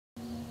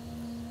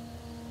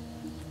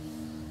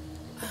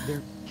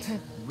There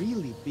can't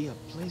really be a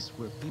place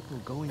where people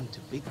go into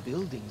big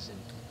buildings and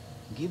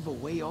give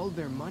away all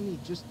their money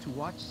just to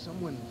watch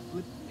someone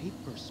flip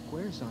paper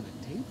squares on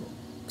a table.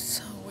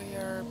 So we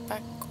are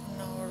back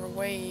on our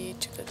way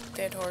to the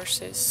Dead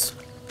Horses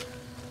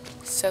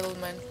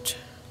settlement,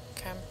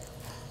 camp,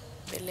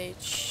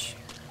 village,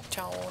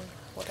 town,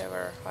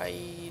 whatever.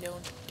 I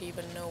don't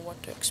even know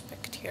what to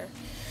expect here.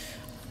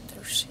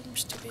 There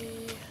seems to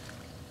be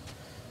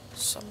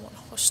someone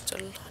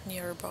hostile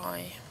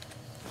nearby.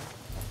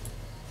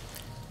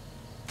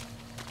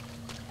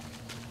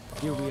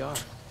 Here we are.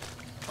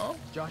 Oh?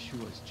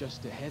 Joshua's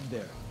just ahead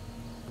there,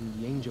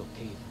 in the Angel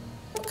Cave.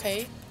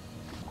 Okay.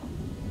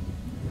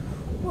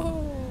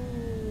 Whoa!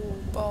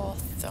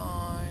 Bath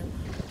time.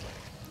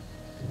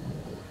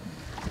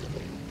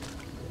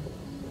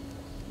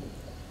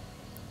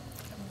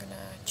 I'm gonna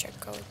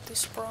check out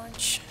this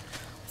branch.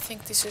 I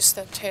think this is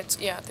that head.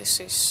 Yeah, this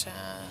is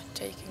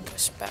taking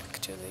us back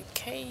to the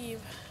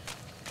cave.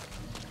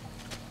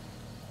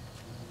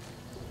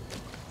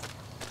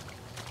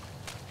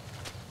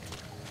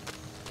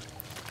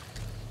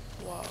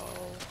 Wow.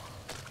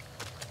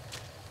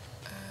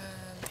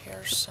 And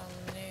here's some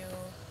new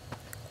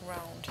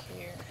ground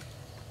here.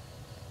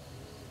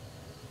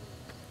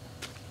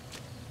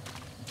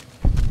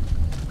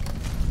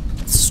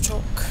 Let's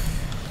talk.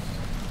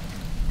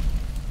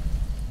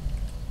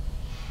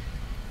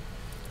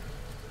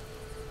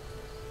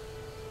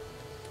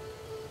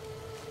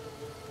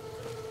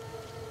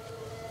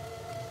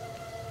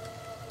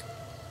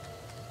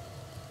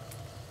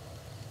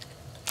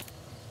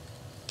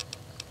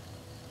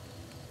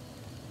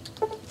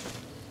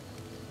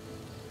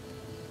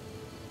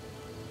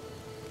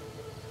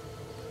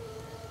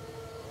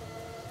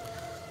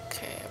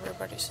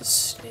 Everybody's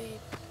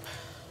asleep.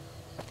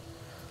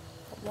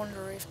 I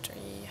wonder if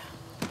they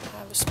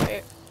have a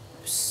spare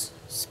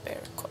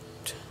cot.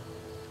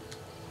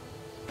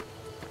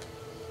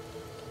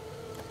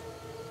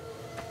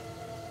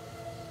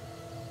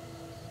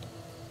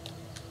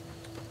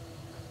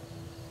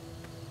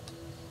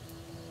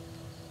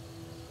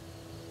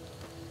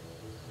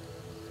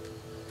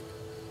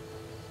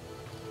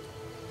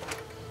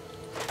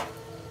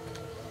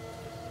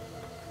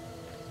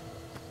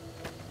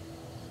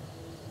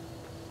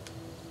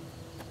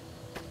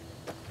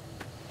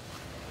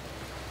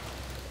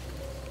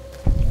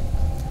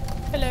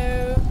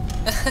 Hello.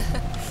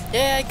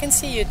 Yeah, I can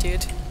see you,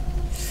 dude.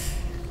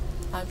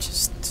 I'm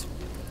just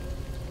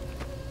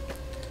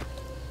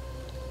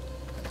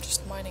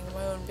minding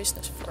my own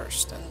business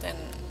first, and then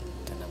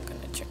I'm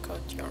gonna check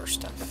out your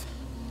stuff.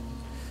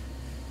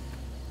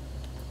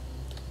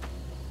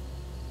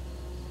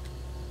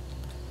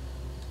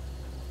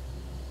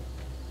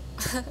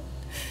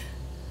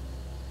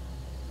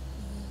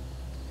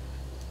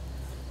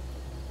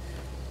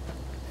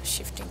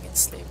 Shifting in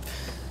sleep.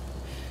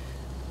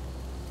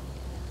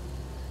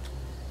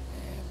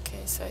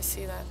 Okay, so I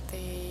see that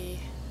the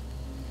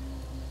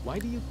Why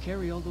do you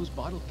carry all those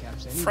bottle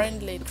caps anyway?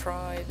 friendly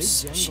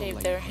tribes shave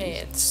like their crazy.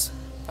 heads,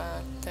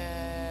 but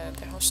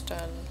the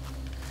hostile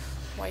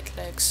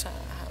whitelegs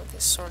have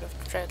this sort of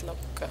dreadlock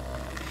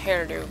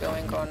hairdo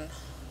going on.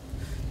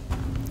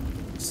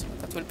 So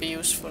that will be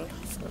useful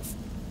for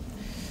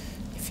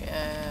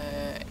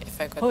if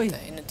I got Hoi.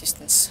 in a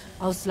distance.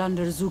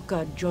 Auslander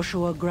Zuka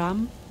Joshua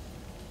Graham.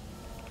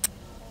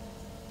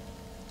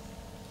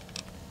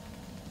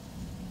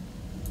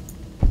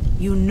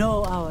 You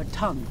know our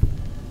tongue.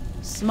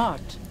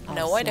 Smart.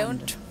 No, I Auslander.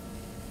 don't.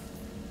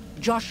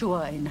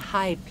 Joshua in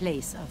high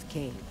place of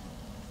cave.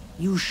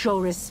 You show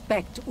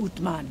respect,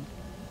 Utman.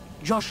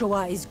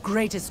 Joshua is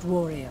greatest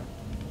warrior.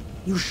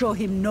 You show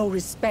him no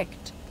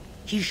respect.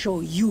 He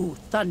show you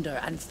thunder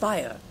and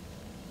fire.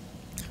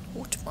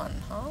 Utman,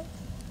 huh?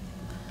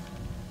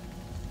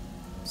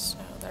 So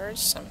there is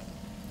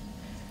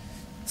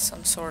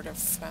some sort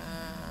of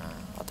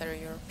other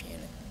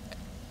European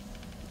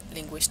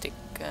linguistic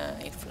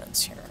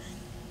influence here.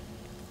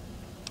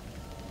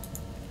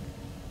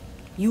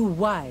 You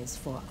wise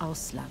for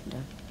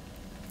Auslander.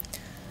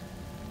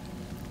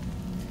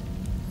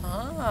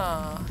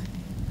 Ah,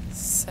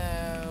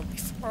 so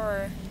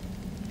before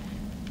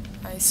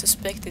I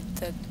suspected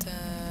that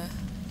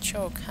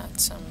Choke had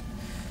some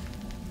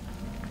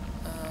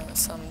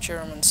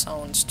German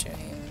sounds to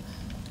him.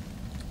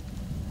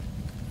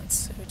 And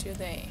so do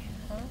they,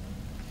 huh?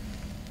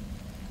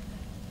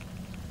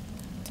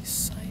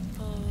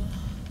 Disciple.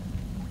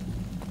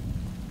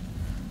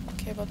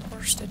 Okay, but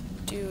where's the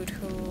dude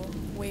who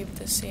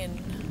waved us in?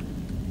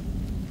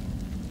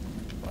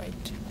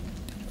 Right,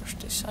 first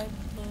disciple.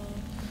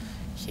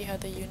 He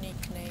had a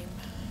unique name.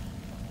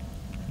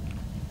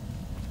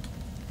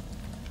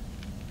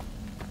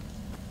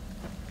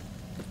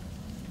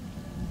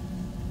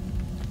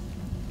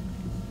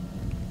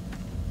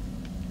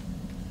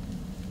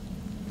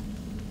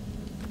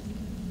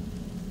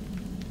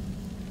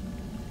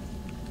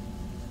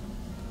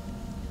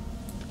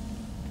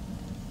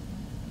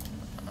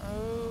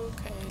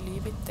 Okay,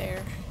 leave it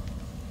there.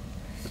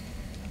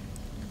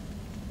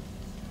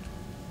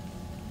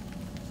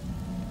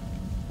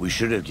 We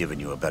should have given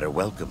you a better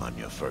welcome on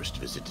your first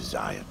visit to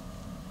Zion.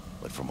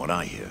 But from what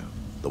I hear,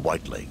 the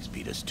Whitelegs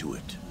beat us to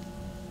it.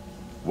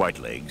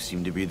 Whitelegs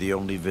seem to be the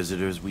only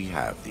visitors we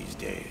have these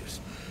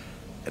days.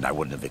 And I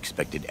wouldn't have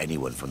expected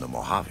anyone from the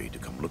Mojave to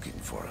come looking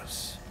for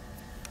us.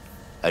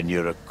 And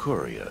you're a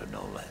courier,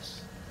 no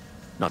less.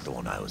 Not the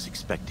one I was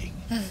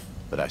expecting.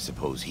 But I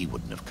suppose he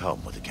wouldn't have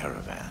come with a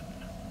caravan.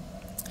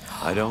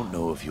 I don't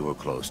know if you were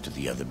close to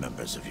the other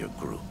members of your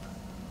group,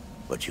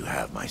 but you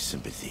have my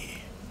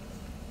sympathy.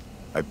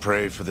 I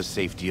pray for the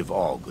safety of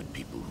all good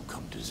people who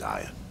come to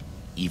Zion,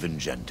 even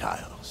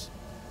Gentiles.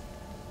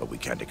 But we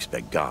can't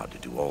expect God to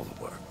do all the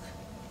work.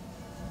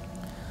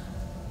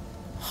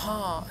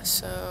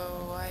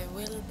 So I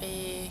will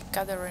be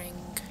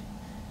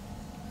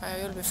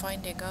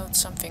finding out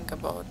something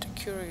about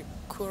the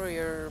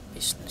courier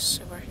business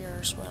over here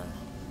as well.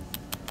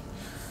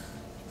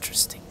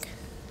 Interesting.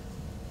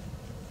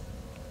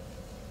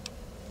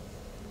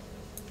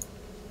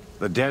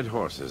 The dead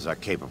horses are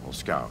capable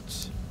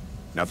scouts.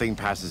 Nothing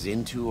passes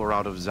into or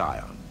out of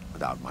Zion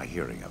without my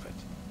hearing of it.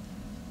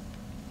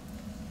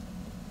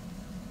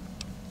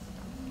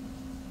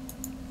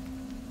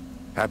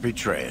 Happy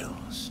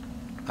trails.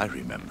 I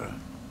remember.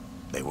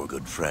 They were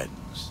good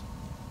friends.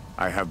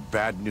 I have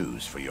bad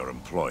news for your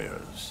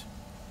employers.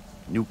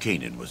 New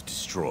Canaan was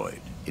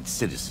destroyed, its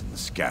citizens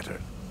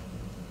scattered.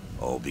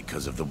 All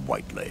because of the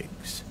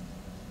Whitelegs.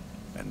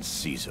 And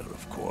Caesar,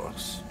 of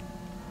course.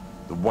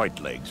 The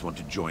Whitelegs want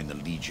to join the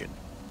Legion.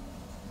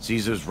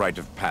 Caesar's rite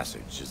of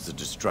passage is the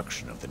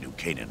destruction of the New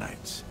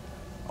Canaanites.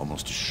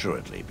 Almost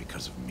assuredly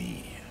because of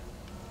me.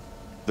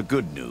 The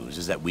good news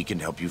is that we can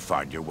help you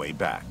find your way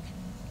back.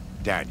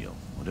 Daniel,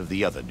 one of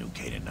the other New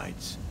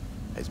Canaanites,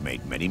 has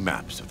made many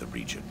maps of the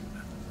region.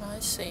 I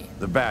see.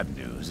 The bad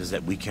news is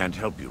that we can't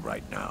help you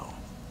right now.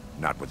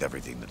 Not with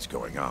everything that's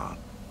going on.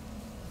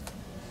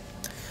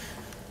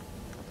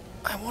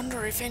 I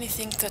wonder if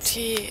anything that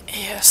he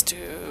has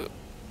to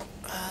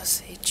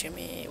say to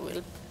me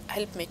will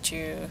help me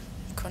to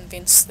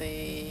convince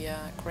the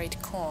Great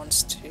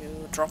Khans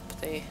to drop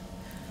the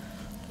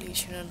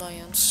Legion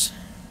Alliance.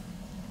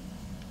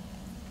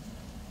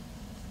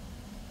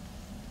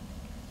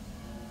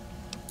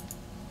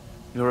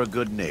 You're a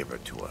good neighbor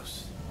to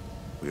us.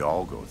 We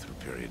all go through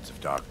periods of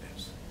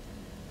darkness.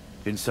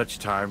 In such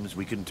times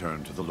we can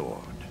turn to the Lord.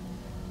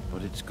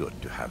 But it's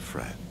good to have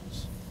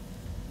friends.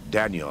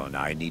 Daniel and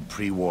I need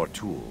pre-war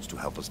tools to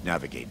help us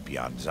navigate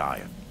beyond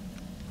Zion.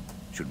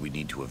 Should we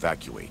need to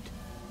evacuate,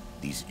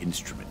 these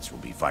instruments will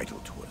be vital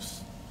to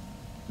us.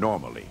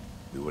 Normally,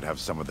 we would have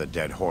some of the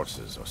dead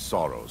horses or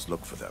sorrows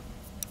look for them.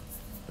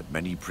 But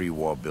many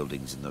pre-war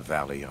buildings in the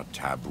valley are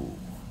taboo.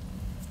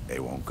 They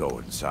won't go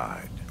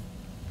inside.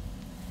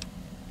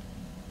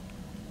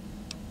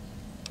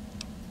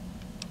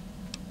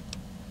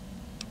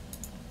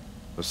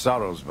 The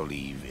Sorrows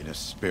believe in a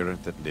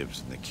spirit that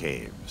lives in the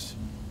caves.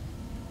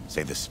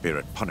 Say the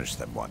spirit punished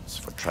them once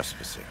for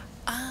trespassing.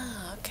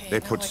 Ah, okay. They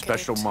now put I get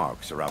special it.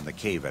 marks around the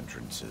cave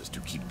entrances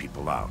to keep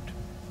people out.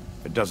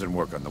 It doesn't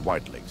work on the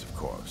Whitelegs, of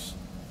course.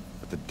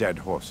 But the dead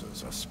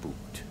horses are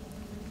spooked.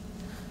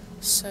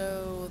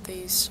 So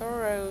the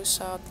Sorrows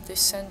are the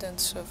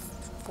descendants of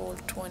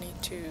Vault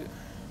 22.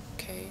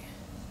 Okay.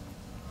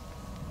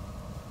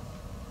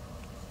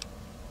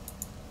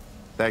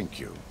 Thank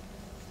you.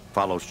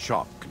 Follows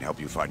Chalk can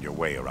help you find your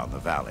way around the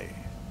valley.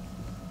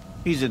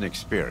 He's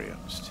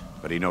inexperienced,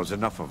 but he knows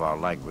enough of our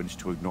language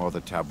to ignore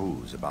the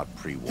taboos about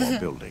pre-war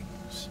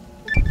buildings.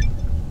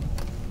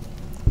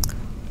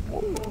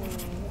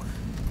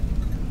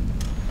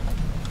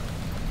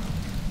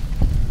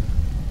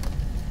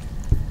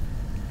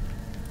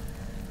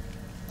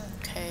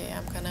 Okay,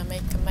 I'm gonna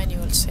make a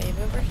manual save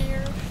over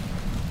here.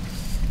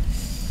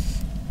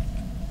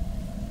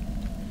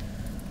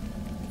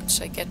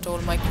 Once I get all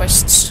my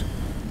quests.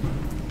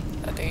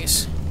 That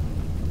is.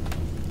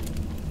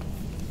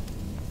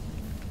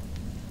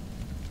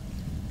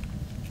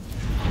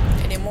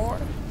 Any more?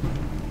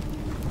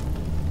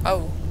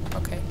 Oh,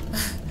 okay.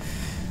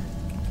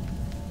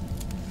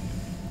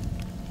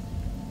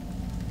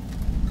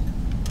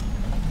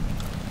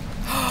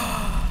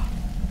 Wow.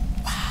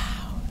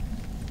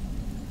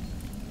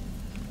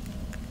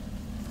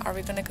 Are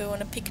we gonna go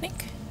on a picnic?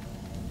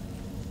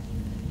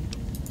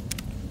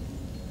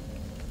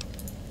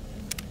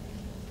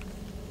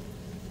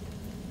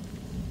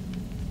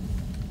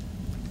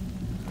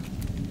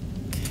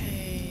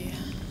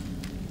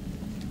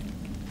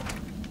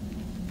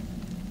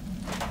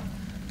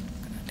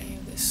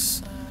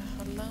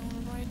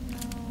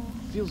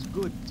 Feels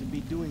good to be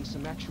doing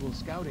some actual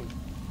scouting,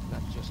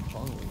 not just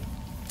following.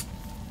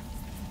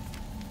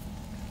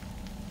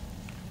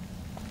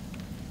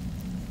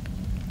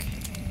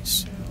 Okay,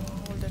 so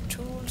all the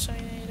tools I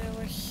need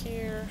over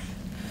here.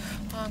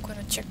 I'm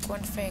gonna check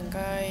one thing.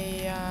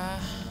 I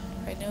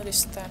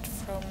noticed that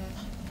from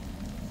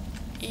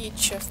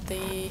each of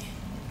the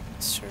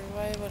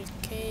survival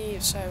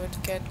caves I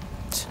would get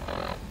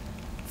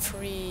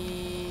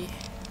free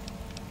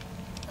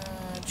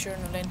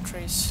journal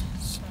entries.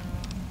 So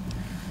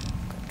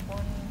got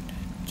 1,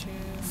 2,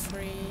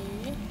 3.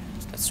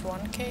 That's that's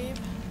one cave.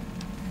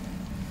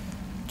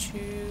 2,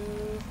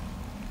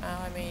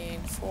 I mean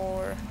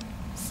 4,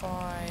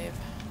 5,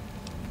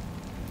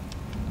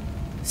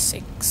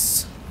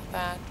 6.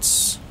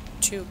 That's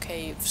 2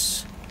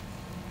 caves.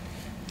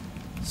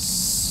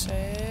 7,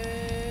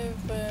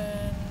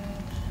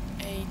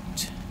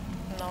 8,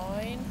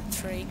 9,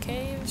 3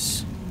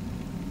 caves.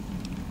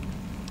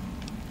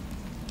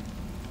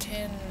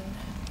 10,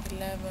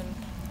 11,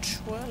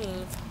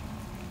 12,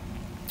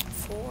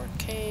 4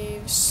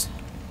 caves.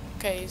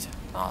 Okay,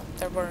 oh,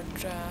 there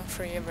weren't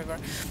 3 everywhere.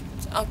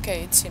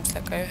 Okay, it seems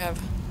like I have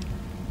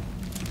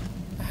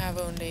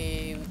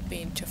only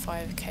been to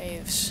 5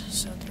 caves,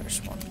 so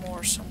there's one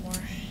more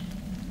somewhere.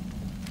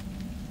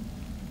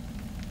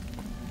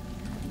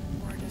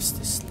 Where does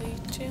this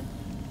lead to?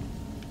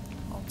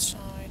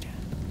 Outside.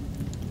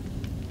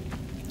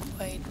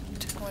 Wait,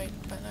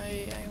 but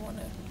I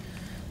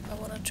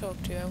wanna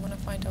talk to you. I wanna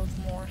find out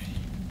more.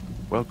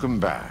 Welcome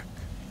back.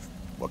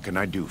 What can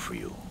I do for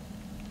you?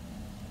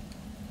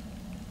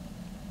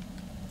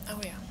 Oh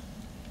yeah.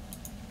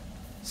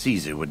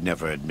 Caesar would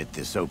never admit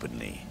this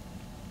openly,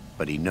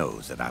 but he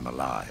knows that I'm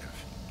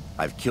alive.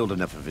 I've killed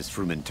enough of his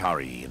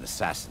Frumentari and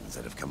assassins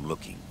that have come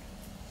looking.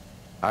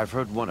 I've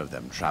heard one of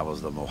them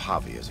travels the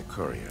Mojave as a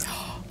courier.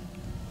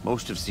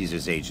 Most of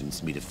Caesar's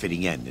agents meet a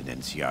fitting end in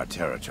NCR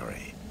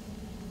territory,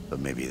 but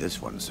maybe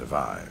this one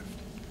survived.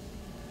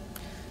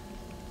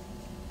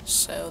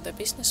 So the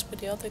business with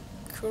the other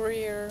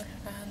courier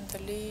and the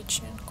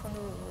Legion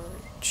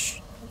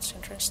converge. That's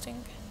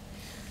interesting.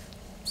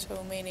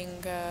 So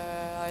meaning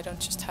I don't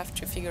just have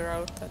to figure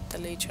out that the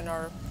Legion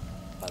are,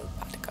 well,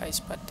 bad guys,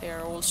 but they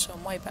are also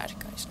my bad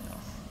guys now.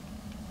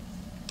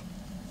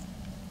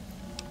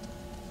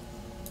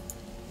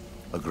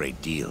 A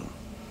great deal.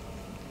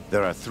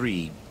 There are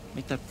 3,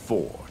 make that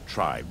 4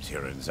 tribes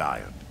here in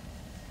Zion.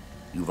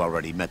 You've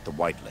already met the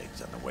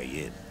Whitelegs on the way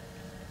in.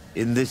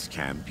 In this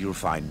camp, you'll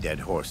find dead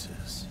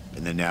horses.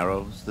 In the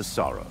Narrows, the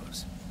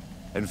Sorrows.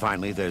 And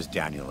finally, there's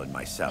Daniel and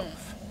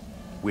myself.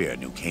 We're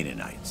New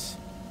Canaanites.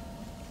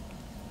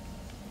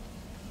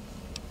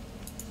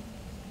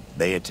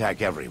 They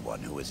attack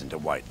everyone who isn't a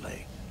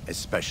Whiteleg,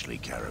 especially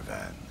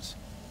caravans.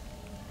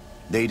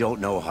 They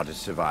don't know how to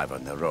survive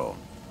on their own,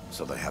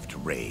 so they have to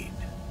raid.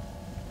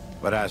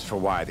 But as for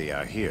why they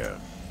are here,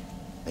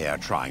 they are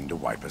trying to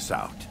wipe us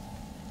out.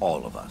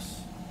 All of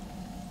us.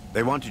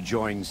 They want to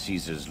join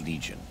Caesar's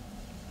Legion,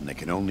 and they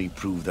can only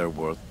prove their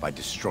worth by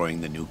destroying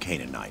the New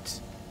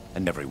Canaanites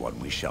and everyone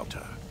we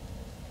shelter.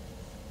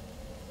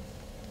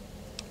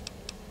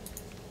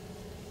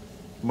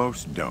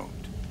 Most don't.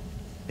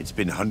 It's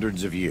been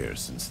hundreds of years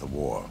since the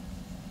war.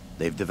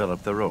 They've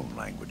developed their own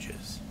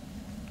languages.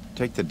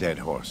 Take the dead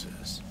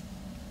horses.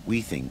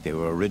 We think they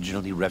were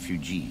originally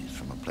refugees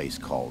from a place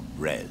called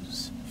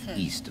Rez,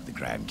 east of the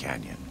Grand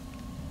Canyon.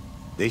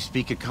 They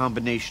speak a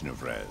combination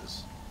of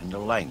Rez and a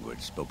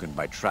language spoken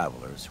by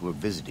travelers who were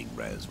visiting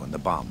Rez when the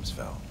bombs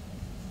fell.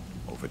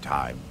 Over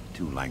time,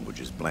 2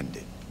 languages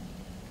blended.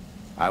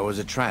 I was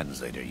a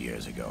translator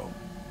years ago,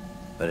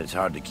 but it's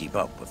hard to keep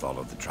up with all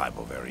of the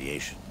tribal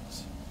variations.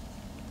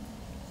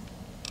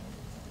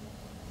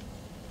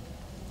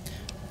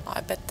 I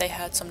bet they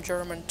had some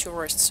German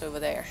tourists over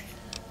there.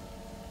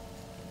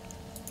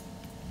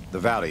 The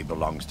valley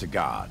belongs to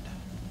God,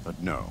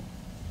 but no.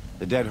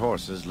 The dead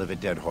horses live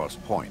at Dead Horse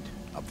Point,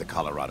 up the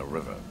Colorado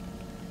River.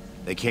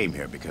 They came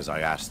here because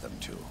I asked them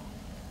to.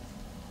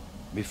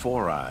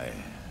 Before I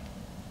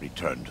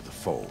returned to the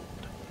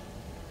fold,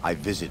 I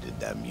visited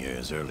them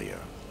years earlier.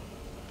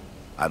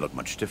 I looked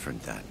much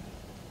different then,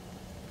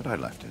 but I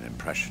left an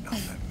impression on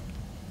them.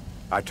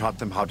 I taught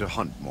them how to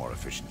hunt more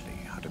efficiently,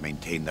 how to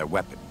maintain their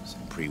weapons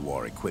and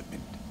pre-war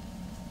equipment.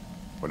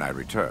 When I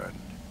returned,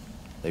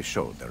 they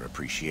showed their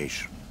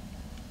appreciation.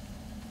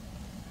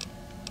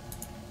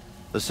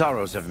 The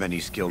Sorrows have many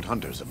skilled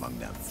hunters among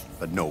them,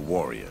 but no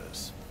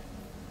warriors.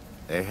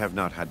 They have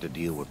not had to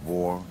deal with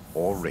war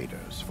or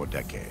raiders for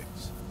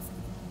decades.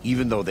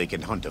 Even though they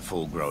can hunt a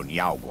full-grown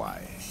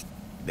Yaoguai,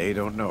 they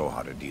don't know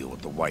how to deal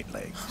with the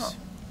Whitelegs. Huh.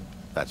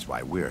 That's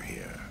why we're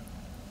here.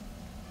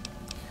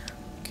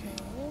 Okay.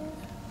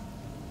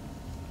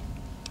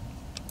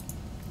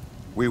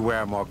 We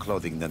wear more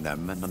clothing than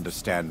them and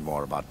understand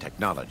more about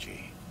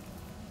technology.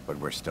 But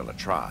we're still a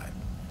tribe,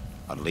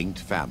 a linked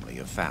family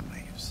of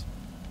families.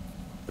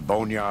 The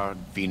Boneyard,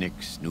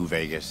 Phoenix, New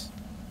Vegas,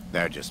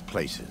 they're just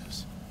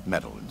places,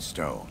 metal and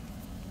stone.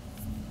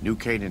 New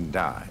Canaan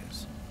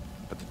dies,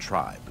 but the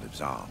tribe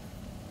lives on.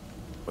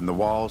 When the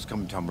walls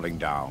come tumbling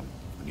down,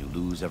 when you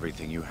lose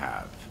everything you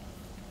have,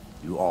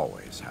 you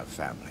always have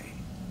family.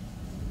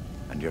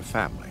 And your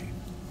family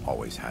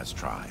always has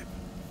tribe.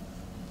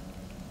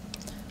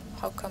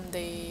 How come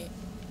this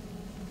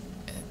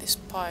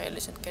pile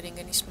isn't getting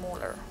any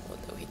smaller,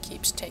 although he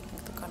keeps taking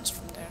the guns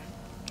from there?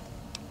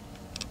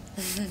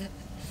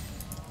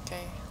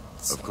 Okay.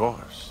 Of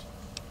course.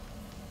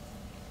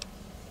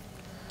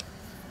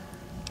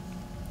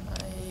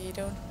 I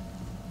don't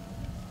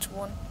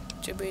want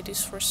to be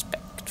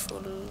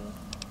disrespectful,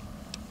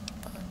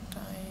 but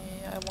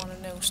I want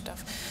to know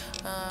stuff.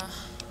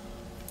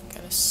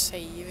 Gotta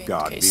save in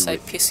God case be I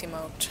with you. piss him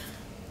out.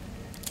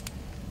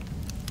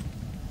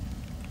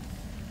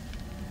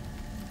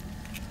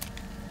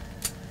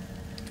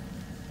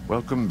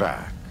 Welcome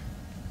back.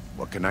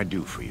 What can I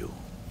do for you?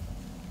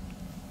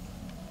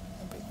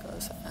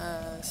 Because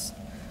as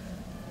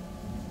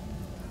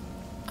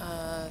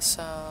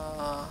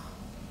a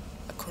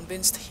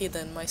convinced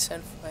heathen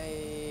myself,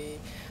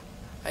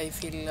 I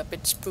feel a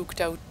bit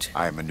spooked out.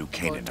 I am a new about the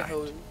Canaanite.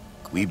 whole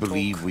We talk.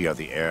 believe we are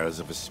the heirs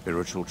of a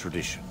spiritual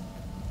tradition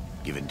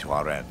given to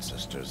our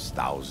ancestors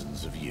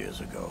thousands of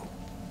years ago.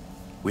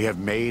 We have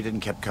made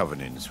and kept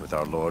covenants with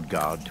our Lord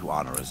God to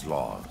honor his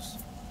laws.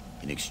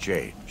 In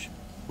exchange,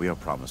 we are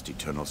promised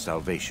eternal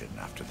salvation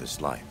after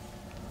this life.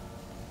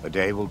 A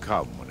day will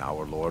come when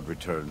our Lord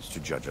returns to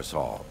judge us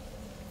all.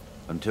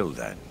 Until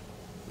then,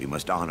 we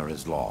must honor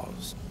his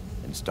laws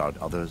and start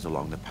others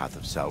along the path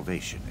of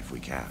salvation if we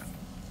can.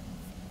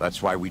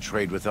 That's why we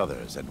trade with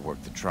others and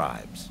work the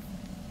tribes.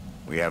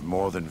 We have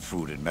more than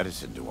food and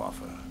medicine to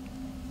offer.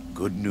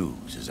 Good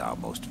news is our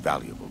most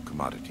valuable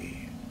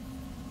commodity.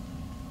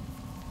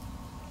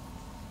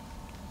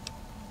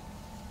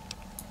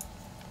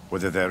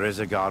 Whether there is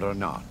a God or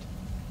not,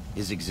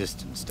 his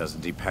existence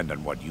doesn't depend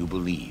on what you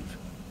believe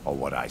or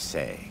what I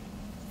say.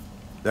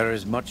 There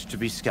is much to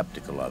be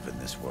skeptical of in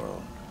this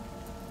world,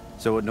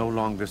 so it no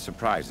longer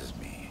surprises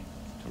me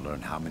to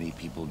learn how many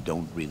people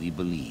don't really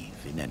believe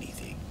in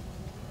anything.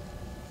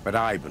 But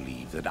I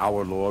believe that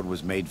our Lord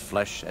was made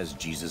flesh as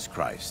Jesus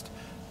Christ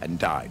and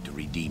died to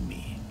redeem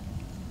me,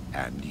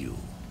 and you,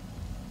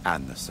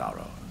 and the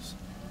Sorrows,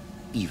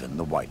 even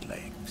the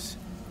Whitelegs,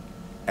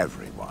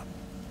 everyone.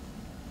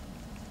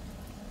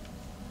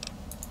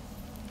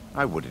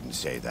 I wouldn't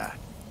say that.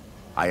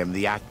 I am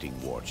the acting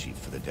war chief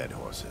for the Dead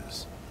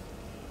Horses.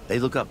 They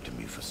look up to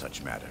me for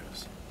such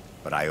matters,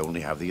 but I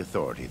only have the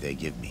authority they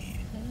give me.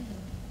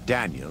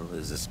 Daniel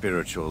is the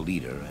spiritual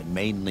leader and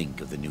main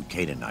link of the new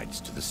Canaanites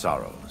to the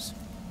Sorrows.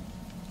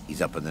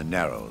 He's up in the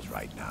Narrows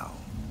right now.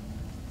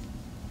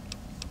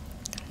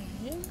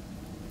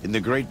 In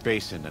the Great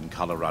Basin and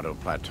Colorado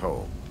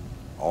Plateau,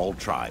 all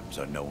tribes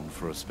are known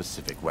for a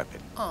specific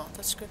weapon. Oh,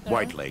 that's good.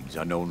 Whitelegs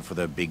are known for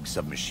their big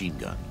submachine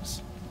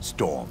guns,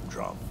 storm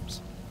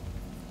drums.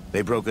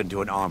 They broke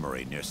into an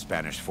armory near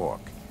Spanish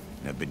Fork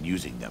and have been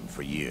using them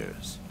for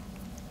years.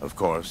 Of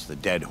course, the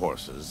Dead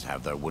Horses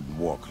have their wooden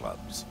war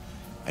clubs,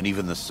 and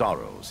even the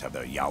Sorrows have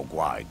their Yao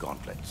Guai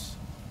gauntlets.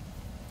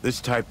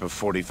 This type of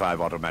 .45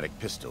 automatic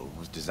pistol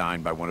was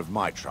designed by one of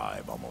my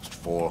tribe almost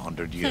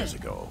 400 years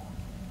ago.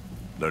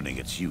 Learning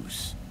its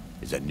use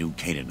is a new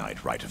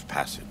Canaanite rite of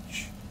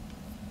passage.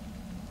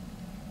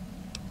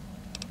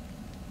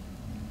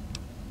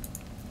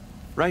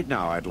 Right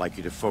now, I'd like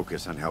you to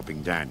focus on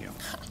helping Daniel.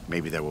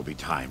 Maybe there will be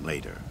time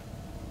later.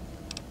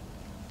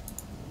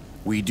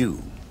 We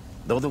do.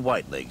 Though the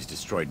Whitelegs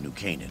destroyed New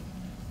Canaan,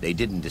 they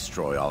didn't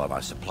destroy all of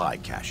our supply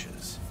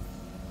caches.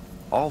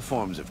 All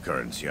forms of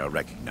currency are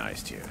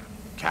recognized here.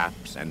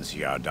 Caps,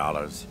 NCR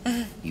dollars,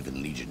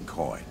 even Legion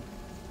coin.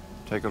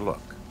 Take a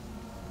look.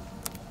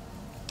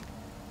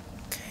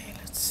 Okay,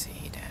 let's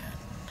see then.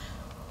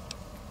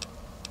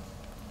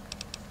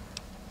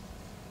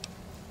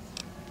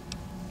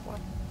 What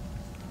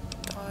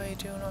I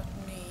do not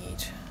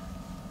need.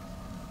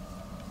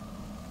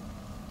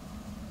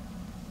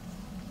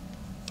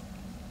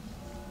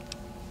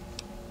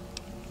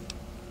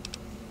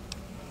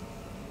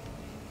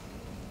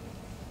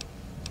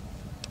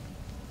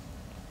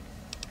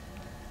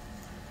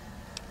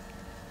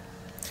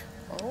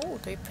 Oh,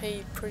 they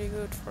pay pretty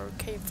good for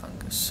cave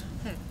fungus.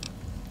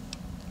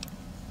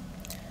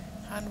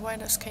 And why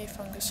does cave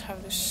fungus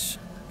have this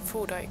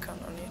food icon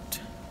on it?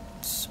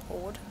 It's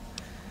odd.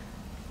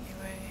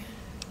 Anyway.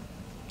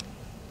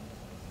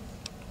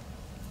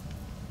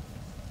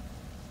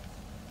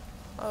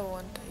 Oh,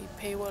 and they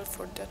pay well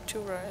for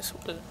datura as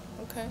well.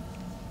 Okay.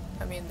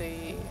 I mean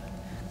the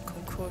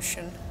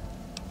concussion.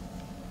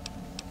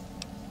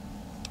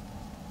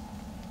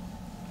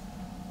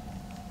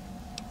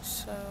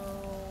 So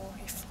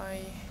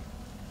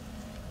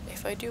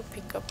if I do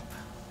pick up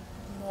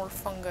more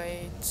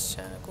fungi, it's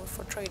good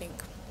for trading.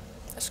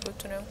 That's good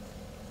to know.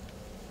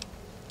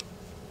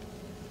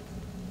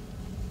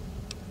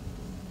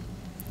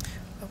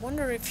 I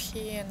wonder if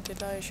he and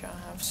Elijah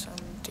have some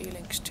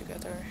dealings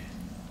together.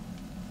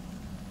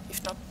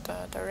 If not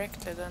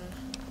directly, then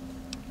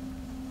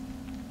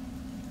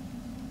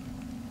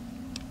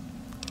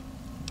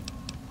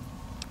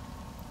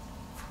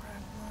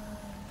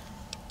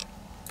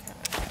okay,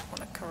 I don't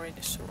want to carry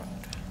this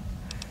around.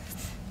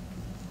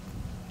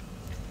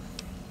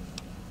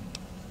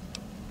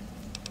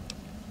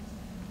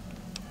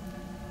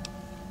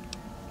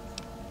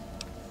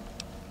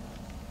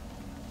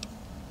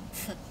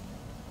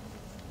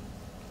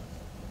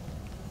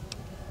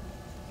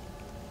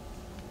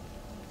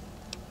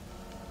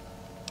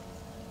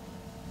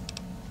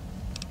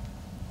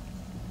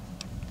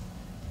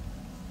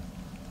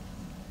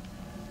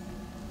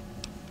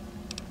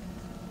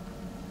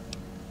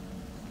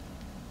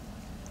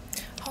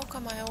 How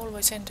come I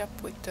always end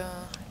up with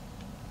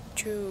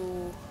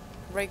two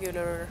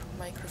regular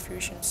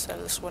microfusion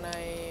cells when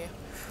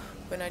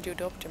I do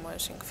the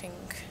optimizing thing.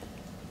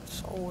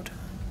 It's odd.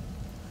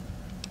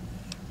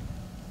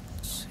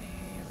 Let's see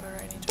where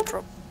I need to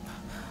drop.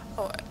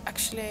 Oh,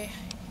 actually,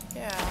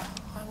 yeah,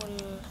 I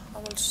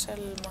will sell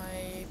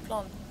my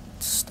plant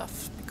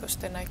stuff because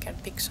then I can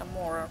pick some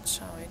more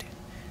outside.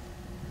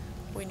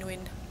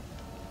 Win-win.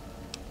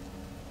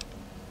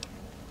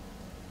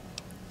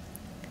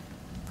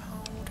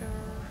 Powder,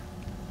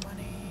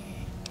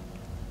 money.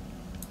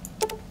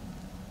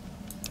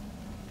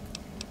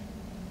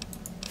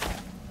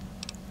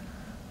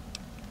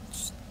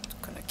 Just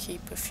gonna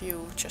keep a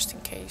few just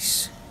in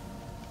case.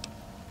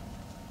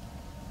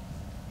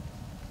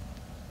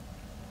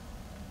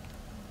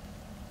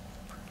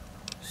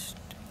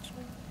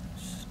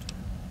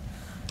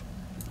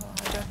 Oh,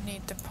 I don't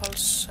need the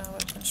pulse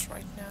weapons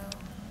right now.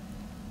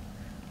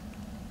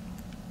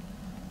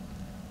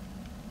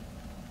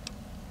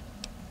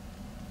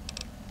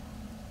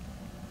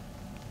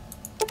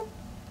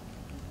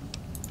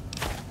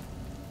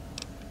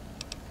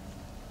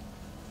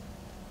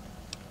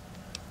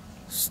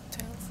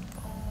 Stealth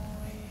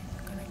boy,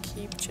 I'm gonna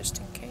keep just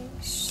in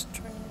case.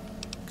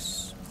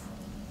 Strings,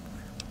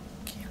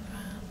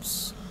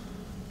 kilograms,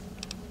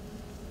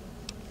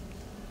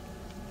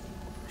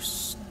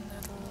 horse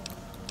nettle.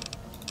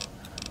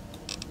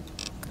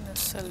 Gonna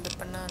sell the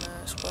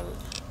banana as well,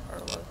 or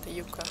well, the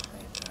yucca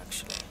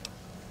actually.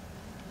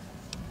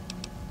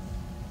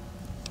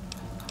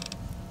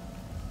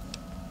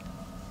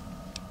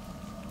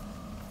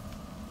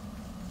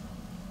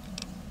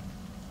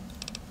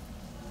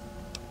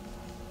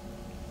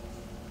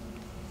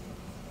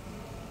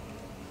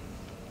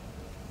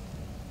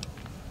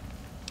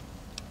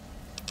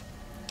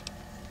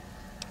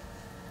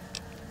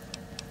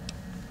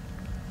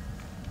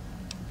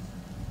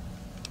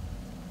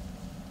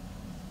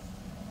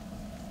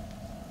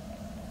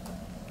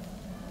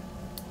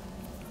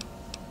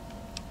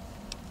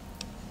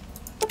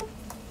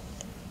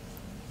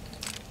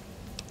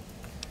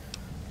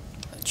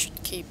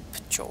 Keep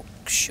chalk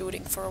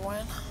shooting for a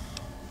while.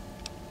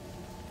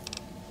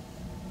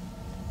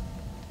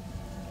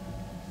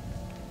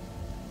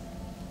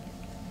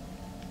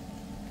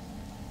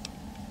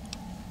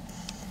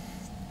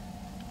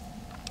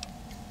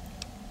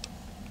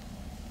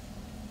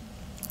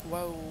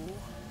 Whoa.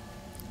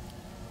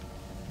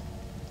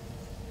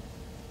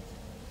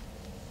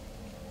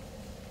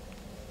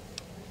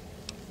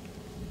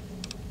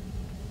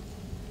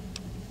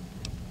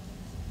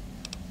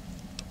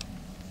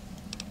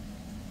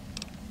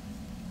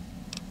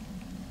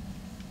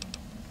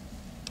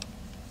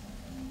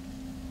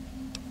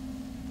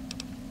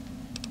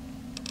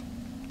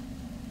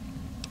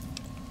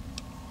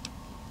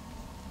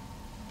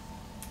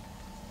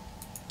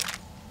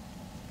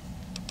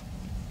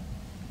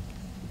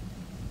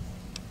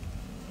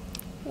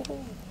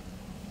 Woohoo.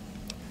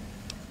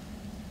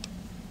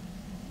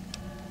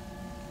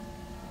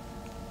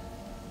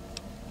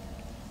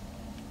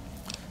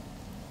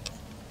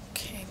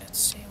 Okay, let's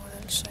see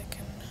what else I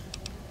can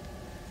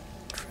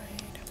trade.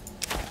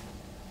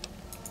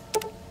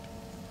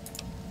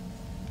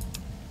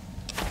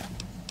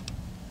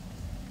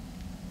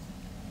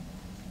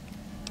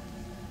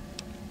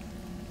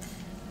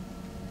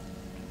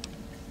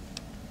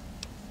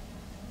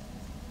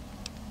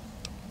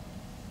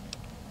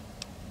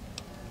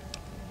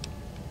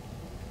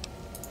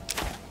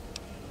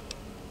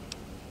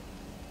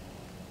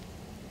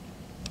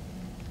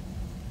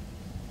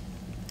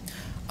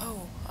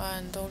 Oh,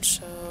 and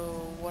also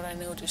what I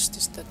noticed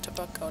is that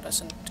tobacco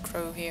doesn't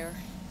grow here.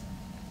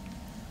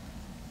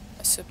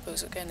 I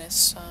suppose again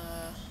it's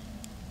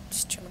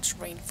too much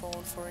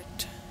rainfall for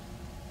it.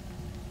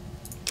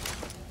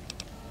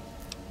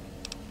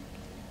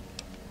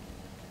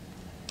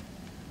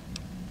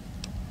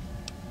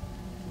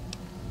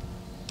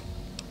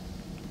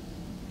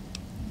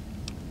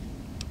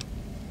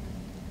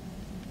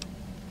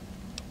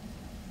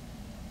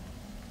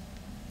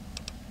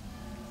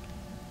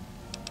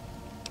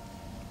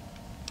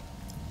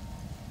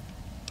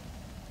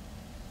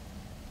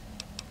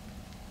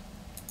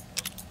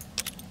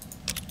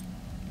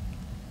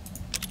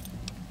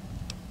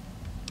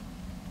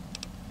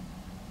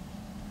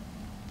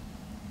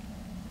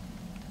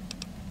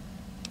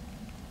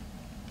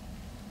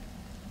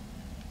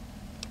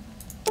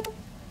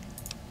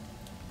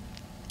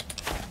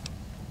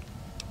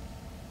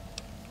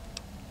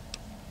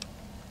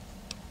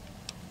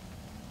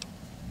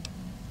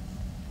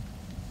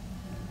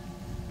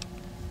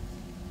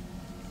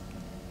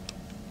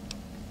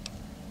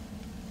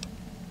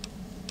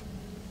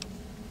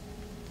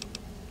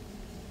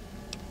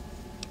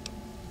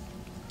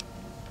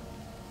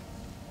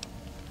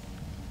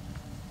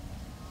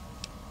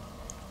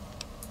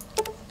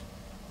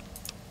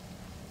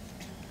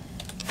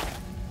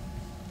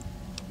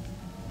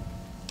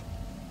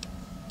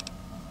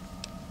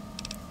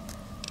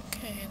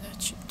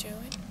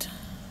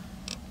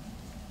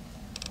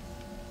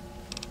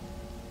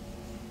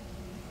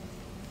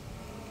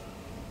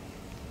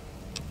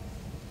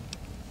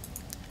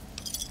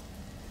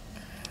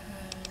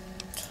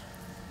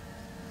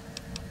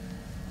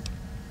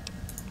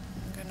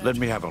 Let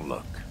me have a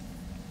look.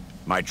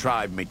 My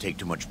tribe may take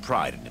too much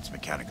pride in its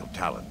mechanical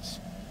talents,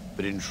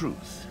 but in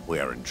truth, we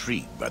are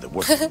intrigued by the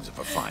workings of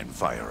a fine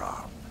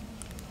firearm.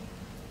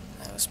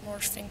 I was more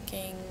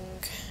thinking...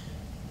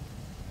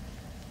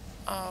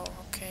 Oh,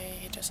 okay,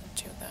 he doesn't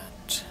do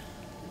that.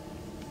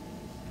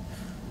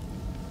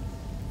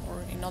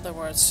 Or in other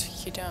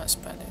words, he does,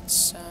 but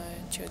it's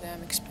too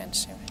damn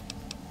expensive.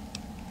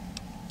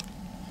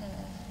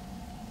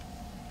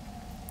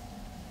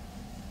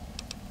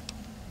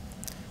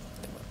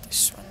 What about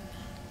this one?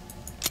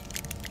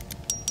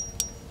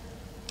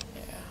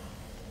 Yeah.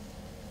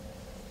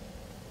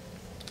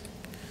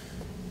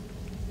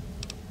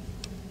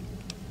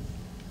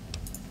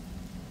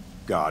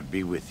 God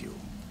be with you.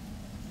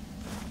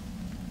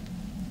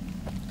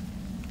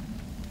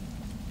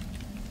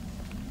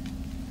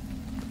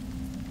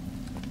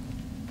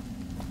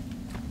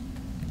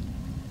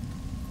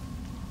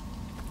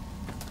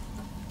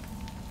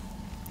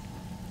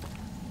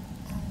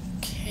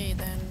 Okay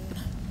then.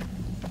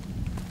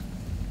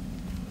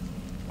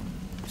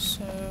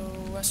 So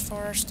as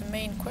far as the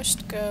main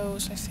quest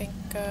goes, I think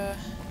the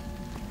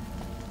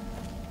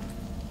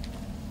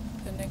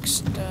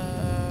next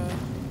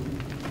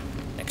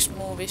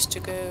move is to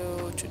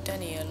go to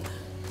Daniel.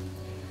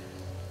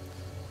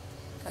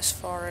 As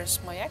far as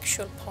my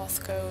actual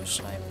path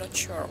goes, I'm not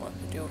sure what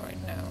to do right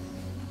now.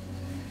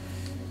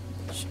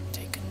 Should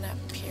take a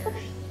nap here.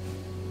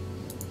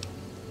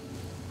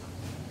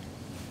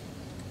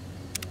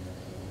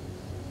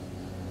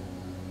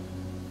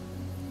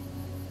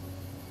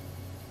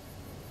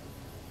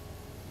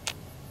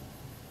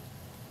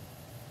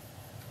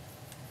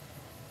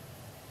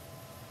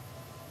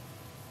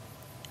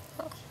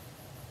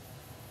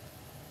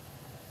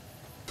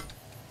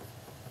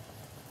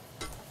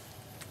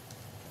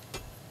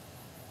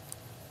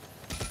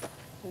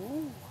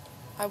 Ooh.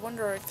 I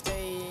wonder if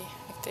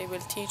they will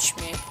teach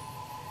me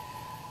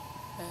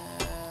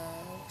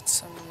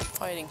some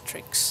fighting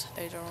tricks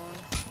later on.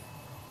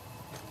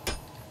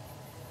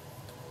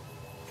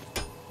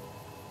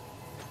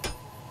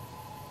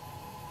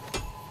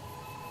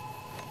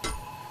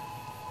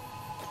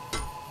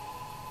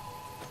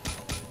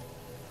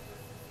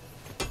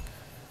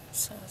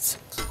 So it's a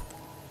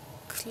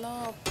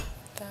club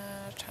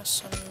that has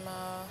some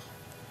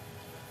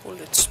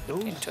bullets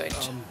put into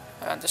it.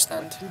 I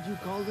understand. What did you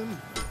call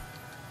them?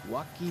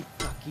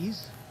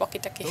 Walkie-talkies?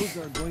 Walkie-talkie. Those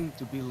are going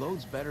to be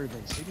loads better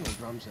than signal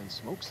drums and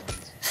smoke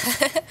signs.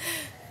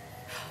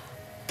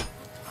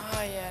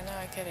 Ah, yeah, now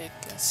I get it.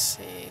 Let's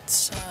see,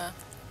 it's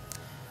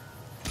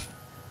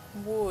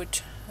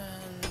wood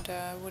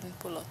and wooden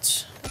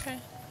bullets. Okay.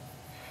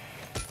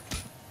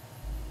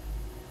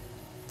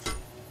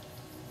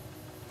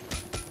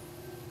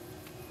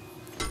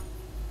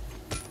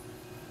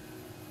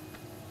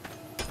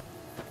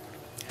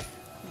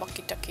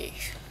 Walkie-talkie.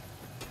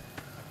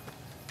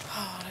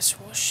 Oh, let's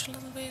wash a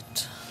little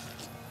bit.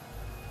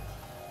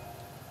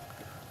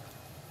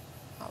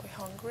 Are we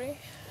hungry?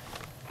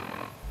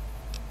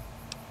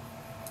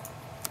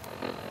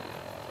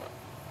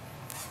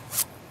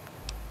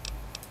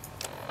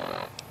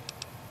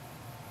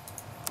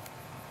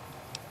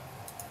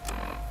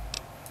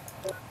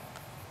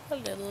 A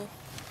little.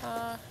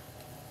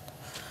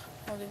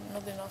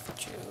 Not enough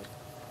to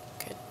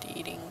get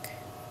eating.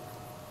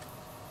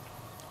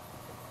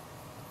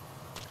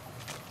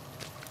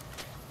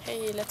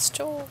 Hey, let's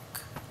talk.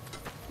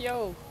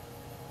 Yo.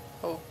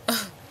 Oh.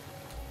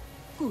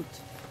 Good.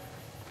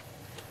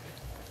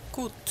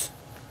 Good.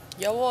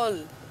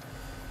 Jawohl.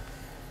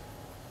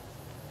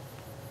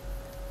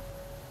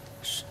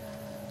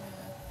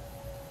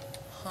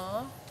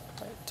 Huh?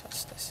 Wait,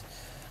 what's this?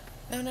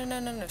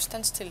 No,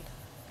 stand still.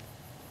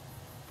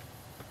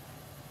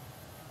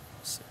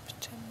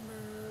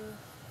 September.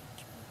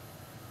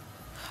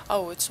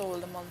 Oh, it's all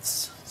the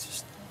months. It's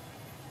just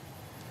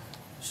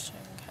Shanghai.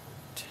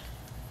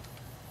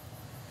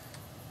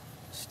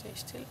 Stay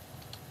still.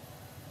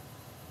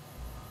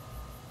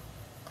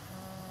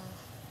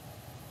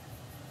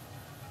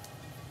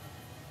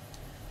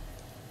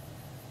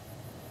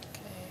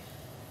 Okay.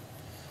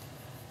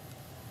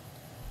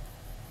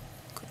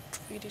 Couldn't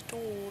read it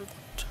all,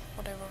 but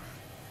whatever.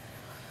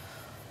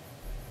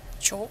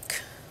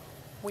 Chalk.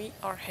 We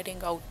are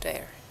heading out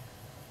there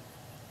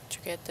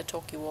to get the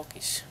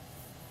talkie-walkies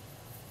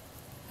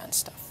and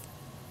stuff.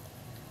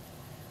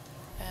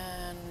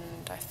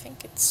 And I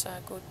think it's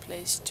a good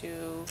place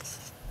to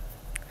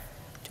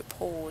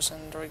pause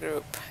and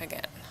regroup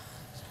again.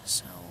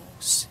 So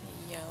see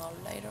you all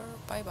later.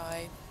 Bye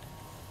bye.